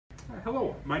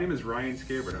Hello, my name is Ryan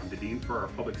Scabert. I'm the Dean for our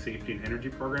Public Safety and Energy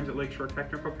programs at Lakeshore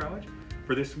Technical College.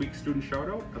 For this week's student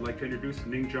shout-out, I'd like to introduce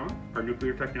Ning Zhang, our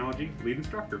Nuclear Technology lead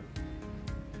instructor.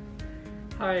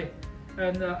 Hi,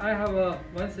 and I have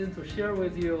one thing to share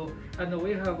with you. And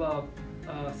we have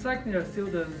second year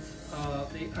students,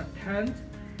 they attend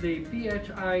the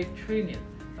BHI training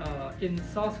in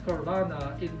South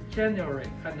Carolina in January.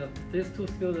 And these two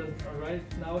students are right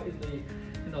now in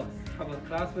the, have a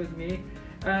class with me.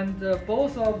 And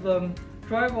both of them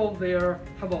drive over there,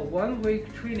 have a 1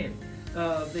 week training.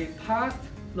 They passed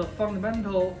the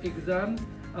fundamental exam,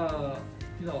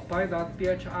 by that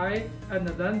BHI, and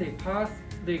then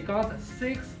they got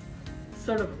 6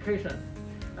 certifications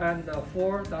and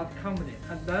for that company.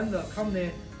 And then the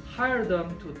company hired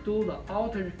them to do the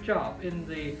outage job in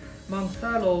the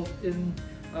Monticello in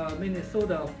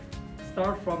Minnesota,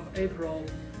 start from April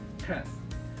 10th.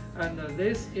 And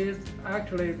this is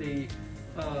actually the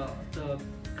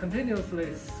continuously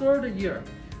 3rd year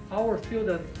our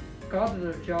students got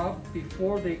the job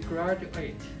before they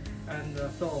graduate, and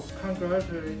so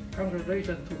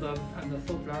congratulations to them, and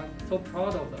so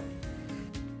proud of them.